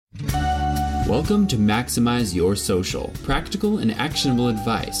Welcome to Maximize Your Social, practical and actionable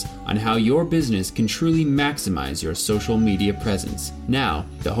advice on how your business can truly maximize your social media presence. Now,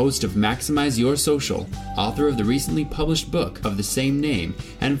 the host of Maximize Your Social, author of the recently published book of the same name,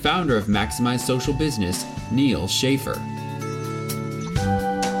 and founder of Maximize Social Business, Neal Schaffer.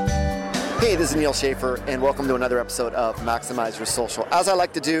 Hey, this is Neal Schaffer, and welcome to another episode of Maximize Your Social. As I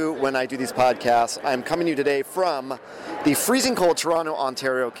like to do when I do these podcasts, I'm coming to you today from the freezing cold Toronto,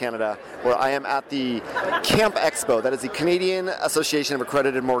 Ontario, Canada, where I am at the Camp Expo. That is the Canadian Association of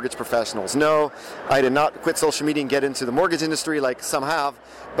Accredited Mortgage Professionals. No, I did not quit social media and get into the mortgage industry like some have,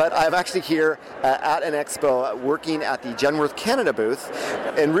 but I'm actually here at an expo working at the Genworth Canada booth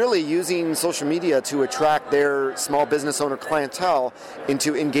and really using social media to attract their small business owner clientele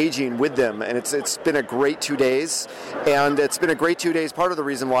into engaging with them. And it's been a great 2 days, and it's been a great 2 days. Part of the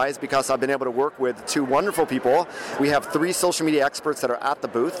reason why is because I've been able to work with two wonderful people. We have 3 social media experts that are at the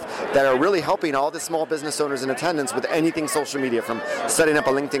booth that are really helping all the small business owners in attendance with anything social media, from setting up a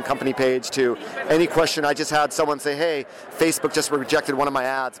LinkedIn company page to any question. I just had someone say, hey, Facebook just rejected one of my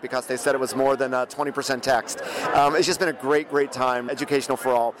ads because they said it was more than 20% text. It's just been a great time, educational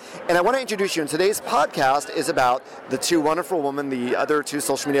for all. And I want to introduce you, and today's podcast is about the two wonderful women, the other two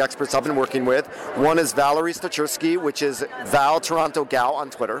social media experts I've been working with. One is Valerie Stacherski, which is Val Toronto Gal on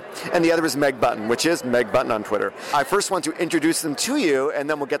Twitter, and the other is Meg Button, which is Meg Button on Twitter. I first want to introduce them to you, and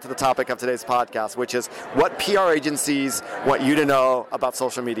then we'll get to the topic of today's podcast, which is what PR agencies want you to know about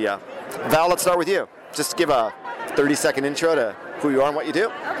social media. Val, let's start with you. Just give a 30-second intro to who you are and what you do.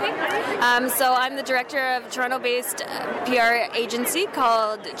 Okay. So I'm the director of a Toronto-based PR agency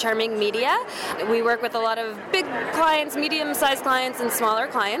called Charming Media. We work with a lot of big clients, medium-sized clients, and smaller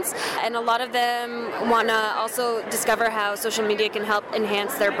clients, and a lot of them want to also discover how social media can help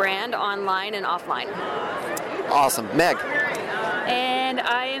enhance their brand online and offline. Awesome. Meg. And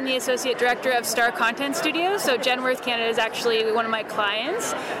I am the Associate Director of Star Content Studios. So Genworth Canada is actually one of my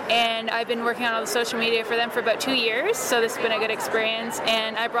clients, and I've been working on all the social media for them for about 2 years, so this has been a good experience.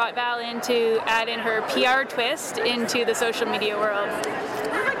 And I brought Val in to add in her PR twist into the social media world.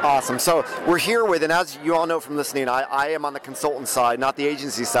 Awesome. So we're here with, and as you all know from listening, I am on the consultant side, not the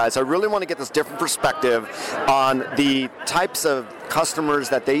agency side. So I really want to get this different perspective on the types of customers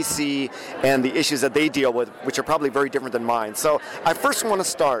that they see and the issues that they deal with, which are probably very different than mine. So I first want to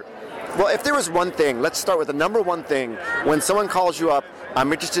start, well, if there was one thing, let's start with the number one thing. When someone calls you up,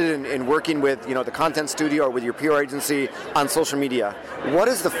 I'm interested in working with, the content studio or with your PR agency on social media. What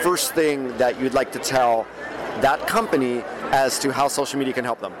is the first thing that you'd like to tell that company as to how social media can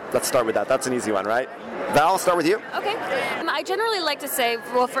help them? Let's start with that. That's an easy one, right? Val, start with you. Okay. I generally like to say,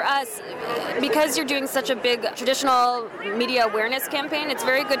 well, for us, because you're doing such a big traditional media awareness campaign, it's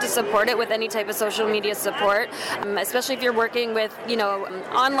very good to support it with any type of social media support, especially if you're working with,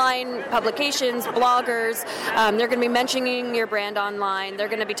 online publications, bloggers. They're going to be mentioning your brand online. They're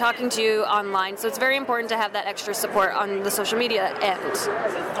going to be talking to you online. So it's very important to have that extra support on the social media end.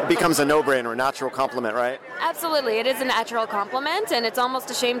 It becomes a no-brainer, a natural compliment, right? Absolutely. It is a natural compliment, and it's almost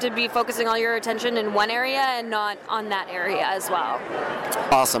a shame to be focusing all your attention in one area and not on that area as well.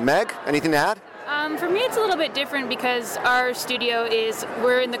 Awesome. Meg, anything to add? For me, it's a little bit different because our studio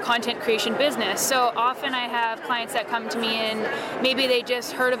we're in the content creation business. So often I have clients that come to me and maybe they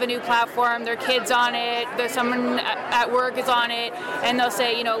just heard of a new platform, their kid's on it, there's someone at work is on it, and they'll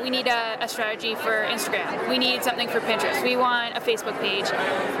say, we need a strategy for Instagram. We need something for Pinterest. We want a Facebook page.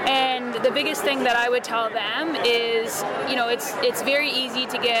 And the biggest thing that I would tell them is, it's very easy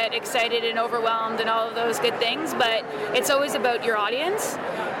to get excited and overwhelmed and all of those good things, but it's always about your audience.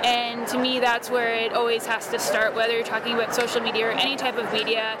 And to me, that's where it always has to start, whether you're talking about social media or any type of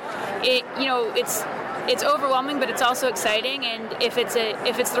media. It's overwhelming, but it's also exciting. And if it's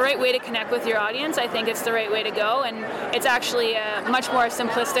the right way to connect with your audience, I think it's the right way to go. And it's actually a much more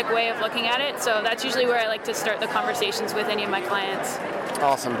simplistic way of looking at it. So that's usually where I like to start the conversations with any of my clients.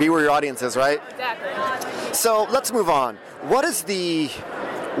 Awesome. Be where your audience is, right? Exactly. So let's move on. What is the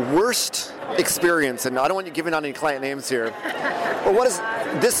worst experience, and I don't want you giving out any client names here, but what is,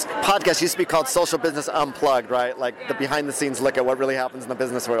 this podcast used to be called Social Business Unplugged, right? Like the behind the scenes look at what really happens in the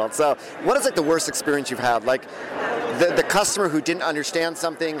business world. So what is the worst experience you've had? Like the customer who didn't understand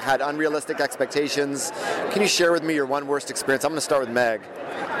something, had unrealistic expectations. Can you share with me your one worst experience? I'm going to start with Meg.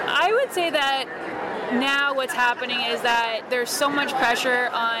 I would say that now what's happening is that there's so much pressure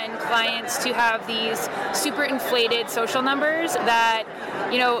on clients to have these super inflated social numbers that,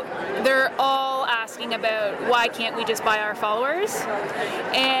 they're all asking about why can't we just buy our followers?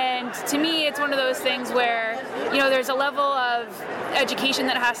 And to me, it's one of those things where, there's a level of education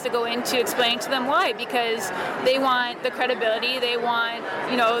that has to go into explaining to them why, because they want the credibility, they want,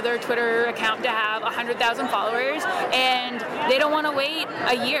 their Twitter account to have 100,000 followers, and they don't want to wait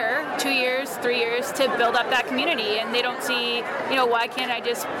a year, 2 years, 3 years to build up that community, and they don't see, why can't I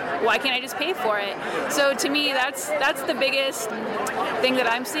just pay for it? So to me, that's the biggest thing that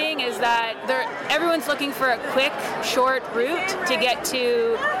I'm seeing, is that everyone's looking for a quick, short route to get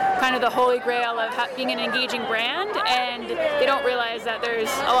to kind of the holy grail of being an engaging brand, and they don't realize that there's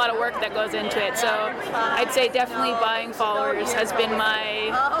a lot of work that goes into it. So I'd say definitely buying followers has been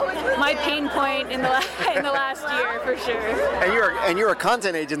my pain point in the last year, for sure. And you're a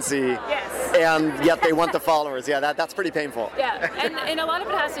content agency. Yes. And yet they want the followers. Yeah, that's pretty painful. Yeah, and a lot of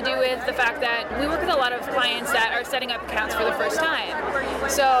it has to do with the fact that we work with a lot of clients that are setting up accounts for the first time.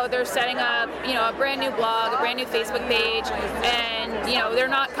 So they're setting up, a brand new blog, a brand new Facebook page, and they're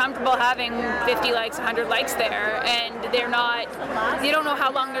not comfortable having 50 likes, 100 likes there, and they don't know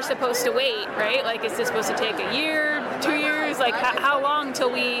how long they're supposed to wait, right? Like, is this supposed to take a year, 2 years? Like, how long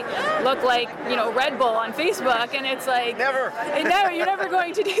till we look like, Red Bull on Facebook? And it's like, never. You're never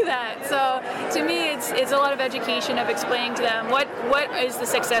going to do that. So to me, it's a lot of education of explaining to them what is the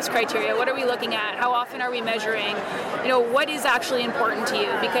success criteria, what are we looking at, how often are we measuring, what is actually important to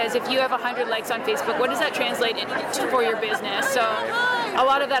you? Because if you have 100 likes on Facebook, what does that translate into for your business? So a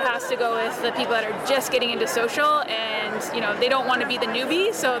lot of that has to go with the people that are just getting into social, and they don't want to be the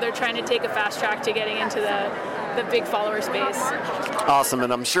newbie, so they're trying to take a fast track to getting into the big follower space. Awesome,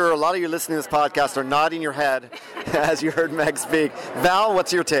 and I'm sure a lot of you listening to this podcast are nodding your head as you heard Meg speak. Val,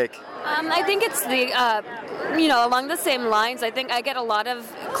 what's your take? I think it's along the same lines. I think I get a lot of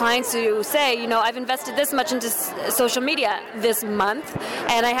clients who say, I've invested this much into social media this month,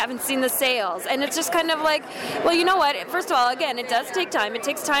 and I haven't seen the sales. And it's just kind of like, well, you know what? First of all, again, it does take time. It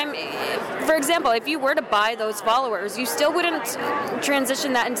takes time. For example, if you were to buy those followers, you still wouldn't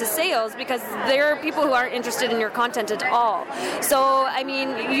transition that into sales, because there are people who aren't interested in your content at all. So,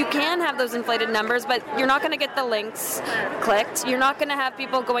 you can have those inflated numbers, but you're not going to get the links clicked. You're not going to have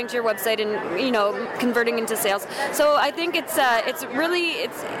people going to your website and, converting into sales. So I think it's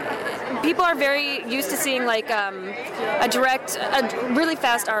people are very used to seeing like a really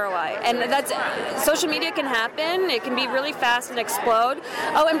fast ROI, and that's social media can happen. It can be really fast and explode.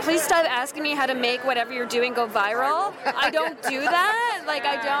 Oh, and please stop asking me how to make whatever you're doing go viral. I don't do that.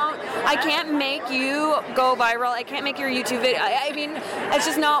 I can't make you go viral. I can't make your YouTube video. It's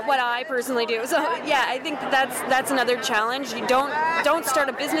just not what I personally do. So yeah, I think that's another challenge. You don't start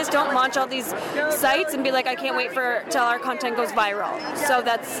a business. Don't launch all these sites and be like, I can't wait till our content goes viral. So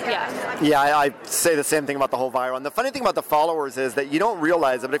that's, yeah. Yeah, I say the same thing about the whole viral. And the funny thing about the followers is that you don't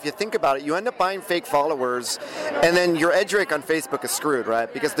realize it, but if you think about it, you end up buying fake followers, and then your edge rate on Facebook is screwed,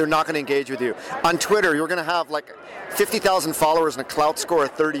 right? Because they're not going to engage with you. On Twitter, you're going to have like 50,000 followers and a clout score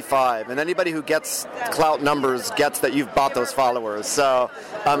of 35, and anybody who gets clout numbers gets that you've bought those followers. So,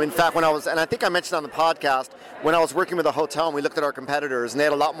 in fact, and I think I mentioned on the podcast, when I was working with a hotel and we looked at our competitors, and they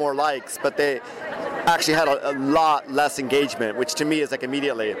had a lot more likes, but they actually had a lot less engagement, which to me is like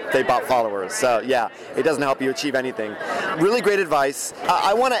immediately they bought followers. So yeah, it doesn't help you achieve anything. Really great advice.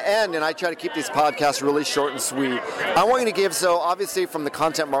 I want to end, and I try to keep these podcasts really short and sweet. I want you to give, so obviously from the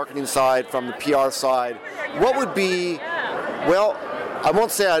content marketing side, from the PR side, what would be, well, I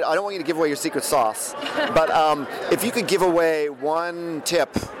won't say, I don't want you to give away your secret sauce, but if you could give away one tip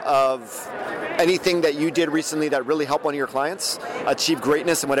of anything that you did recently that really helped one of your clients achieve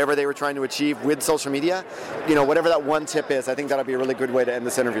greatness in whatever they were trying to achieve with social media, whatever that one tip is, I think that'll be a really good way to end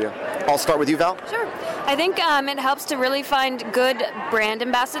this interview. I'll start with you, Val. Sure. I think it helps to really find good brand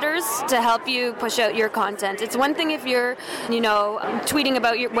ambassadors to help you push out your content. It's one thing if you're, tweeting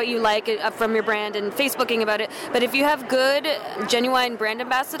about what you like from your brand and Facebooking about it, but if you have good, genuine brand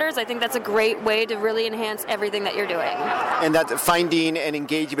ambassadors, I think that's a great way to really enhance everything that you're doing. And that finding and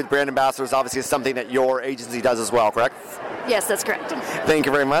engaging with brand ambassadors obviously is something that your agency does as well, correct? Yes, that's correct. Thank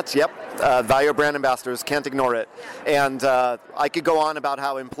you very much. Yep. Value brand ambassadors, can't ignore it. And I could go on about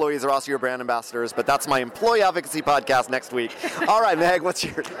how employees are also your brand ambassadors, but that's my employee advocacy podcast next week. All right, Meg, what's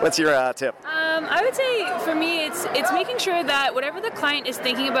your tip? I would say for me, it's making sure that whatever the client is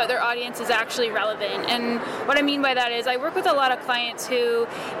thinking about their audience is actually relevant. And what I mean by that is I work with a lot of clients who,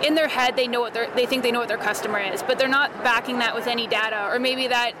 in their head, they think they know what their customer is, but they're not backing that with any data, or maybe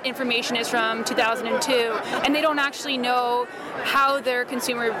that information is from 2002, and they don't actually know how their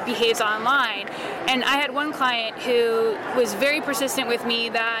consumer behaves online. And I had one client who was very persistent with me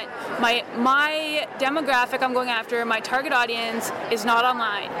that my demographic I'm going after, my target audience, is not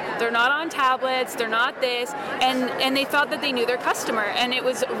online. They're not on tablets, they're not this, and they thought that they knew their customer, and it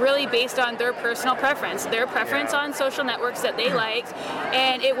was really based on their personal preference on social networks that they liked,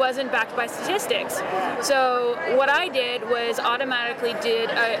 and it wasn't backed by statistics. So what I did was automatically did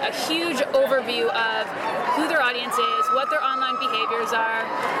a huge overview of who their audience is, what their online behaviors are,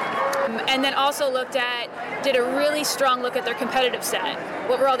 and then also did a really strong look at their competitive set.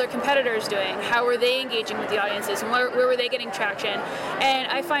 What were all their competitors doing? How were they engaging with the audiences? And where were they getting traction? And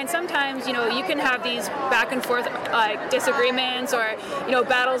I find sometimes, you can have these back and forth disagreements or,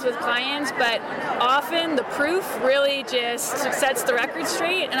 battles with clients, but often the proof really just sets the record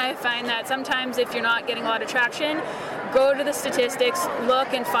straight. And I find that sometimes if you're not getting a lot of traction, go to the statistics,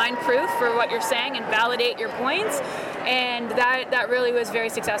 look and find proof for what you're saying and validate your points. And that really was very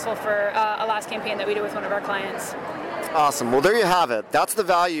successful for a last campaign that we did with one of our clients. Awesome. Well, there you have it. That's the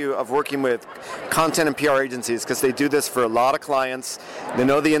value of working with content and PR agencies, because they do this for a lot of clients. They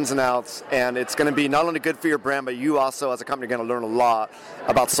know the ins and outs, and it's going to be not only good for your brand, but you also as a company are going to learn a lot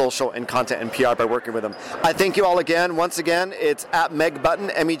about social and content and PR by working with them. I thank you all again. Once again, it's at Meg Button,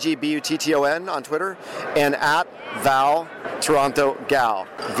 MEGBUTTON on Twitter, and at Val Toronto Gal,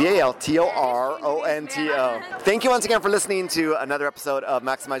 VALTORONTO. Thank you once again for listening to another episode of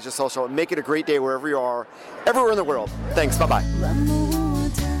Maximize Your Social. Make it a great day wherever you are, everywhere in the world. Thanks. Bye-bye.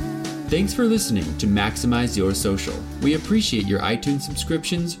 Thanks for listening to Maximize Your Social. We appreciate your iTunes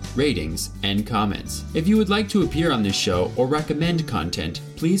subscriptions, ratings, and comments. If you would like to appear on this show or recommend content,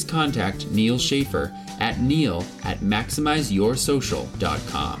 please contact Neil Schaefer at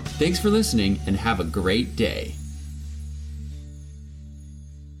neil@maximizeyoursocial.com. Thanks for listening and have a great day.